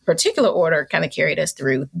 this particular order kind of carried us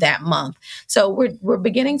through that month. So we're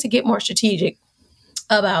beginning to get more strategic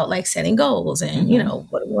about setting goals and,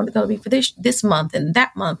 what we want to go be for this month and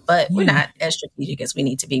that month. But we're not as strategic as we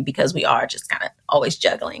need to be because we are just kind of always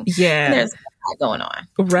juggling. Yeah. And there's a lot going on.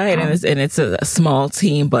 Right. And it's a small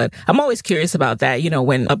team, but I'm always curious about that.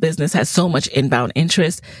 When a business has so much inbound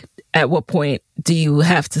interest, at what point do you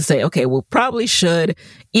have to say, okay, we probably should,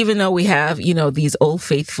 even though we have, these old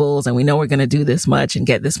faithfuls and we know we're going to do this much and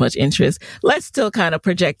get this much interest, let's still kind of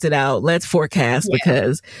project it out. Let's forecast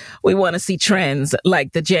because we want to see trends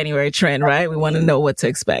like the January trend, right? We want to know what to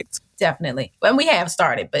expect. Definitely. And we have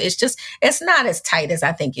started, but it's not as tight as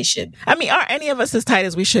I think it should be. I mean, are any of us as tight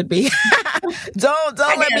as we should be? Don't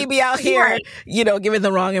let me be out here, giving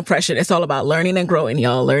the wrong impression. It's all about learning and growing,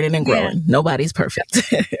 y'all. Learning and growing. Yeah. Nobody's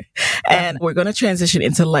perfect. And we're going to transition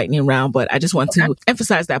into lightning round, but I just want to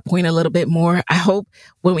emphasize that point a little bit more. I hope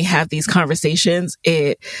when we have these conversations,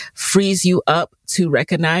 it frees you up to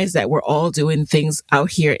recognize that we're all doing things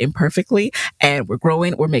out here imperfectly and we're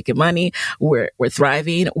growing, we're making money, we're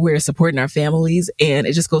thriving, we're supporting our families. And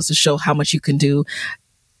it just goes to show how much you can do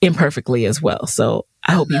imperfectly as well. So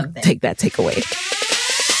I hope you take that takeaway.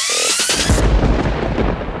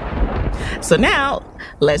 So now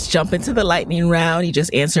let's jump into the lightning round. You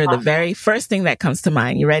just answer the very first thing that comes to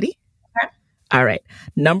mind. You ready? Okay. All right.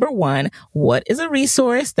 Number 1, what is a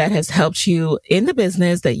resource that has helped you in the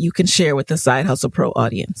business that you can share with the Side Hustle Pro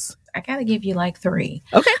audience? I got to give you like 3.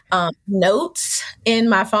 Okay. Notes in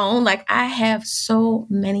my phone. Like I have so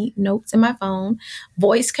many notes in my phone.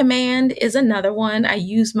 Voice command is another one. I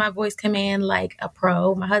use my voice command like a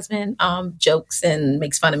pro. My husband jokes and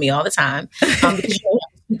makes fun of me all the time because you don't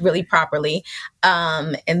speak really properly.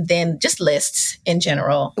 And then just lists in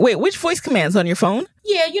general. Wait, which voice commands on your phone?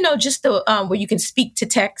 Yeah, just the where you can speak to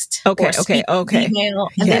text. Okay. Email,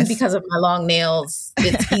 and then because of my long nails,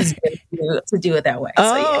 it's easier to do it that way.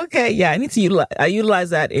 Okay. Yeah, I need to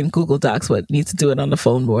utilize that in Google Docs, but need to do it on the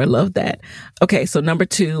phone more. I love that. Okay, so number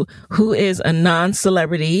 2, who is a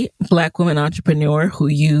non-celebrity Black woman entrepreneur who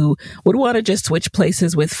you would want to just switch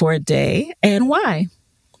places with for a day, and why?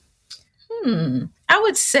 I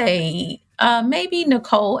would say maybe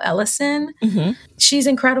Nicole Ellison. Mm-hmm. She's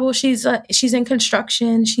incredible. She's in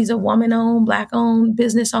construction. She's a woman-owned, Black-owned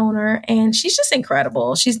business owner, and she's just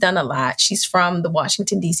incredible. She's done a lot. She's from the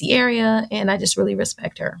Washington, D.C. area, and I just really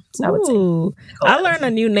respect her. So I would say I learn a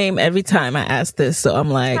new name every time I ask this, so I'm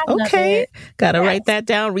like, okay, gotta write that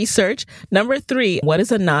down, research. Number 3, what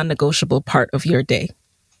is a non-negotiable part of your day?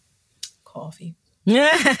 Coffee.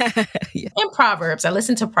 Yeah. And Proverbs. I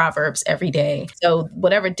listen to Proverbs every day. So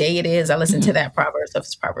whatever day it is, I listen to that Proverbs. So if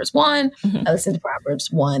it's Proverbs 1, I listen to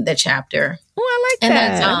Proverbs 1, the chapter. Oh, I like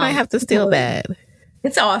that. I might have to steal that.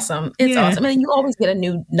 It's awesome. It's awesome. And you always get a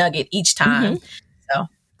new nugget each time. So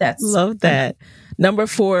that's... Love that. Number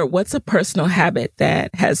 4, what's a personal habit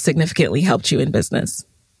that has significantly helped you in business?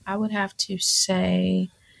 I would have to say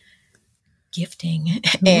gifting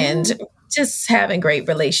and just having great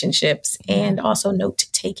relationships, and also note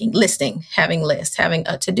taking, having lists, having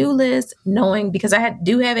a to-do list, knowing, because I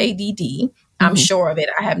do have ADD. I'm sure of it.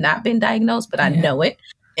 I have not been diagnosed, but I know it.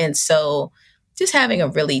 And so just having a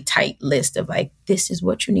really tight list of like, this is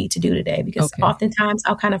what you need to do today, because oftentimes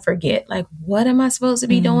I'll kind of forget, like, what am I supposed to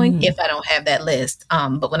be doing if I don't have that list?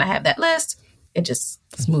 But when I have that list, it just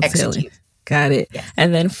smooth executes. Sailing. Got it. Yes.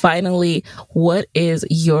 And then finally, what is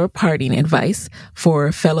your parting advice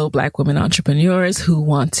for fellow Black women entrepreneurs who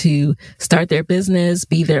want to start their business,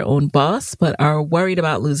 be their own boss, but are worried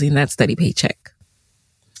about losing that steady paycheck?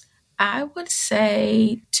 I would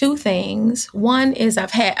say 2 things. One is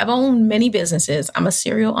I've owned many businesses. I'm a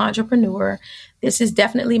serial entrepreneur. This is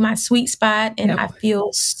definitely my sweet spot, and I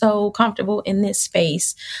feel so comfortable in this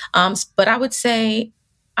space. But I would say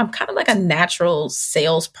I'm kind of like a natural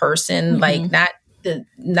salesperson, like not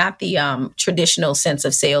the traditional sense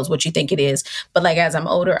of sales, what you think it is. But like, as I'm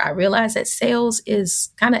older, I realize that sales is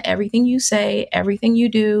kind of everything you say, everything you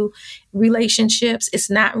do, relationships. It's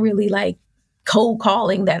not really like cold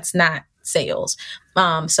calling. That's not sales.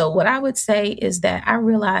 So what I would say is that I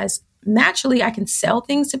realize naturally I can sell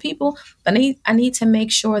things to people, but I need to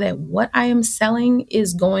make sure that what I am selling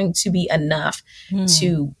is going to be enough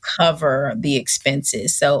to cover the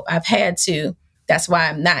expenses. So I've had to, that's why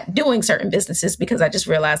I'm not doing certain businesses, because I just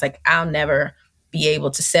realized like I'll never be able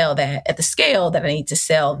to sell that at the scale that I need to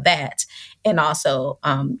sell that. And also,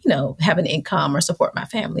 have an income or support my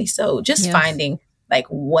family. So just finding like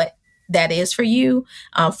what that is for you,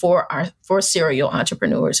 for serial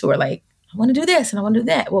entrepreneurs who are like, I want to do this and I want to do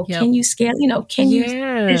that. Well, can you scale, can you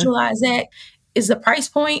visualize that? Is the price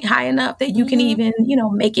point high enough that you can even,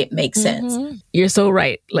 make it make sense? You're so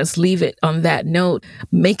right. Let's leave it on that note.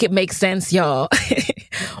 Make it make sense, y'all.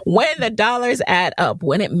 When the dollars add up,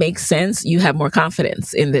 when it makes sense, you have more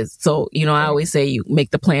confidence in this. So, I always say you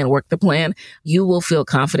make the plan, work the plan. You will feel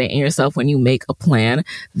confident in yourself when you make a plan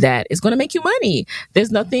that is going to make you money.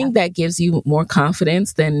 There's nothing that gives you more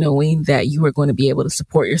confidence than knowing that you are going to be able to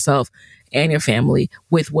support yourself and your family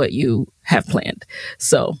with what you have planned.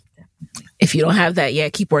 So if you don't have that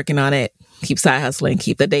yet, keep working on it. Keep side hustling,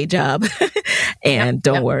 keep the day job, and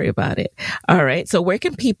don't worry about it. All right. So where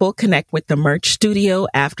can people connect with the Merch Studio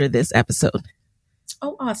after this episode?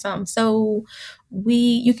 Oh, awesome. So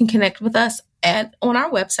you can connect with us on our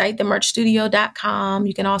website, themerchstudio.com.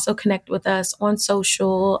 You can also connect with us on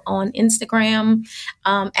social, on Instagram,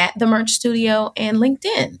 at The Merch Studio, and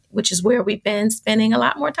LinkedIn, which is where we've been spending a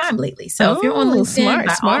lot more time lately. So if you're on LinkedIn,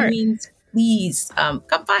 by all means, please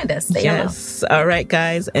come find us. Yes. All right,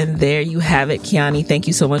 guys. And there you have it. Kiani, thank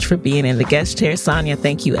you so much for being in the guest chair. Sonia,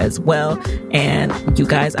 thank you as well. And you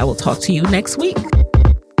guys, I will talk to you next week.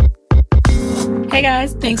 Hey Hi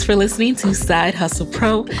guys, thanks for listening to Side Hustle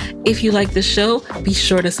Pro. If you like the show, be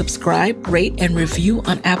sure to subscribe, rate, and review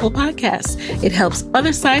on Apple Podcasts. It helps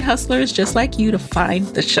other side hustlers just like you to find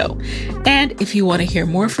the show. And if you want to hear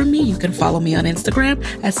more from me, you can follow me on Instagram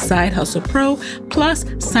at Side Hustle Pro. Plus,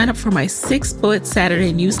 sign up for my 6-Bullet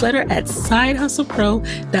Saturday newsletter at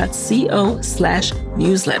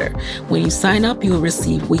sidehustlepro.co/newsletter. When you sign up, you will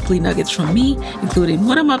receive weekly nuggets from me, including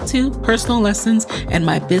what I'm up to, personal lessons, and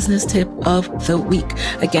my business tip of the week.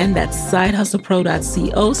 Again, that's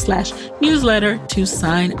sidehustlepro.co/newsletter to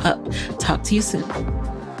sign up. Talk to you soon.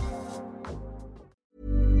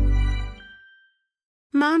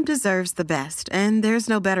 Mom deserves the best, and there's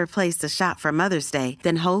no better place to shop for Mother's Day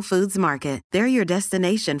than Whole Foods Market. They're your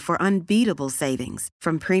destination for unbeatable savings,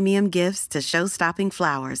 from premium gifts to show-stopping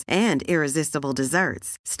flowers and irresistible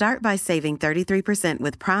desserts. Start by saving 33%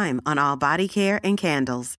 with Prime on all body care and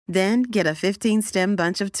candles. Then get a 15-stem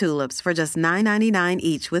bunch of tulips for just $9.99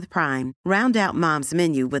 each with Prime. Round out Mom's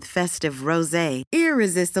menu with festive rosé,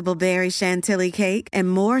 irresistible berry chantilly cake,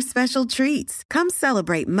 and more special treats. Come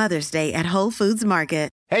celebrate Mother's Day at Whole Foods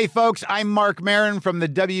Market. Hey, folks, I'm Mark Maron from the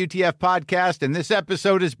WTF Podcast, and this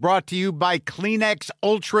episode is brought to you by Kleenex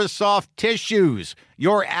Ultra Soft Tissues,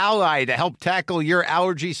 your ally to help tackle your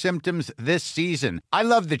allergy symptoms this season. I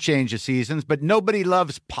love the change of seasons, but nobody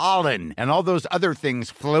loves pollen and all those other things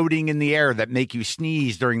floating in the air that make you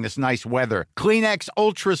sneeze during this nice weather. Kleenex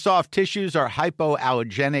Ultra Soft Tissues are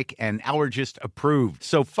hypoallergenic and allergist approved,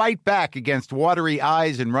 so fight back against watery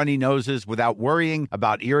eyes and runny noses without worrying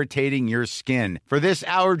about irritating your skin. For this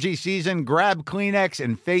allergy season, grab Kleenex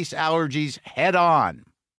and face allergies head on.